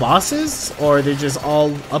like all bosses? Or they're just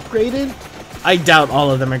all upgraded? I doubt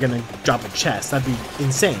all of them are gonna drop a chest. That'd be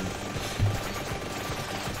insane.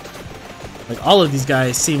 Like, all of these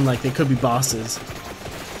guys seem like they could be bosses.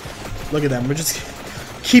 Look at them. We're just...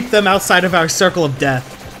 keep them outside of our circle of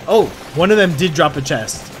death. Oh, one of them did drop a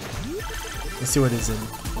chest. Let's see what it's in.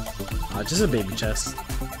 Just a baby chest.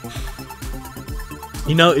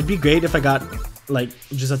 You know, it'd be great if I got like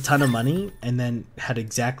just a ton of money and then had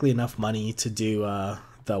exactly enough money to do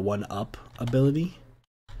the 1-up ability.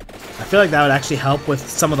 I feel like that would actually help with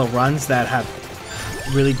some of the runs that have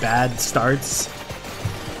really bad starts.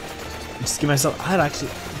 Just give myself, I'd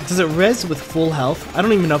actually, does it res with full health? I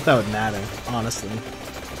don't even know if that would matter, honestly.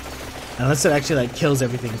 Unless it actually like kills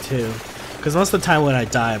everything too. Because most of the time when I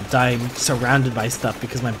die, I'm dying surrounded by stuff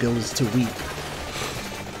because my build is too weak.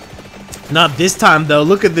 Not this time though,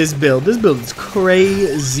 look at this build. This build is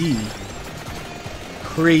crazy.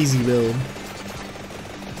 Crazy build.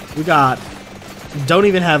 We got, don't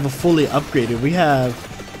even have a fully upgraded. We have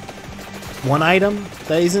one item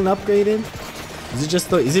that isn't upgraded. Is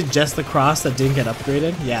it just the cross that didn't get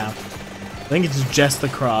upgraded? Yeah. I think it's just the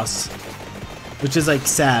cross. Which is like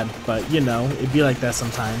sad, but you know, it'd be like that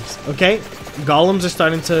sometimes. Okay, golems are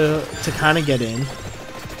starting to kind of get in.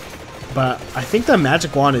 But I think the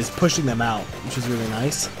magic wand is pushing them out, which is really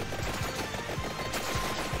nice.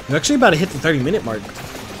 We're actually about to hit the 30-minute mark.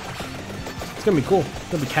 It's gonna be cool. It's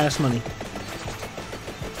gonna be cash money.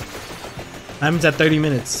 I'm at 30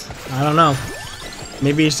 minutes. I don't know.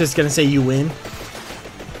 Maybe it's just gonna say you win.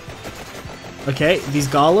 Okay, these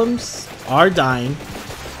golems are dying.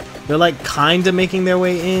 They're like kind of making their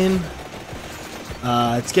way in.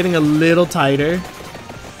 It's getting a little tighter.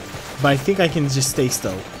 But I think I can just stay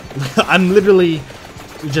still. I'm literally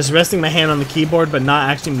just resting my hand on the keyboard but not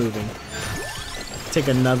actually moving. Take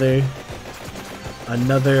another,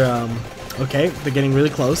 okay, they're getting really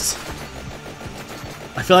close.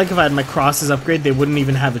 I feel like if I had my crosses upgrade, they wouldn't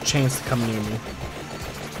even have a chance to come near me.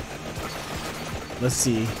 Let's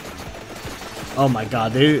see. Oh my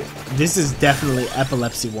god, this is definitely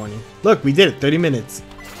epilepsy warning. Look, we did it, 30 minutes.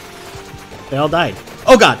 They all died.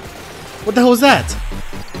 Oh god! What the hell was that?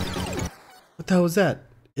 What the hell was that?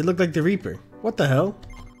 It looked like the Reaper. What the hell?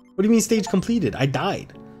 What do you mean stage completed? I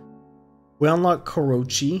died. We unlocked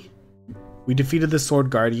Korochi. We defeated the Sword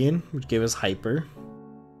Guardian, which gave us Hyper.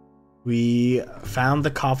 We found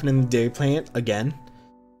the coffin in the dairy plant again.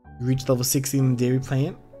 We reached level 60 in the dairy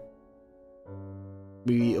plant.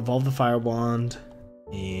 We evolved the Fire Wand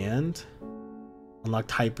and unlocked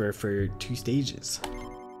Hyper for 2 stages.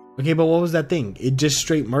 Okay, but what was that thing? It just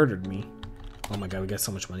straight murdered me. Oh my god, we got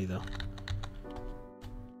so much money though.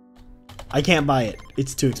 I can't buy it.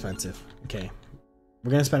 It's too expensive. Okay. We're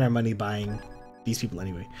gonna spend our money buying these people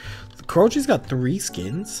anyway. Korochi's got 3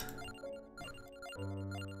 skins.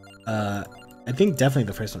 I think definitely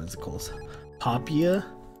the first one is the coolest. Papia.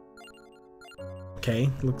 Okay,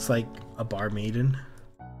 looks like a bar maiden.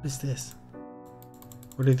 What is this?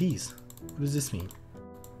 What are these? What does this mean?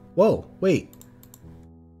 Whoa, wait.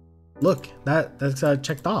 Look, that's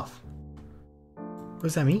checked off. What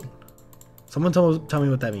does that mean? Someone tell me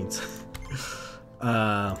what that means.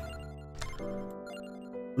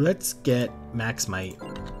 Let's get max might.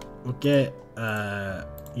 We'll get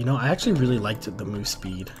you know, I actually really liked the move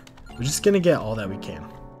speed. We're just gonna get all that we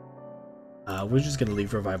can. We're just gonna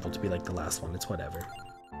leave revival to be like the last one. It's whatever.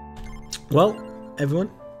 Well, everyone,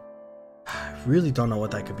 I really don't know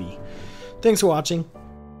what that could be. Thanks for watching.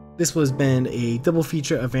 This was been a double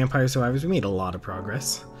feature of Vampire Survivors. We made a lot of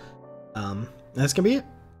progress. That's gonna be it.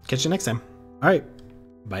 Catch you next time. All right,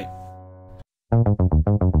 bye.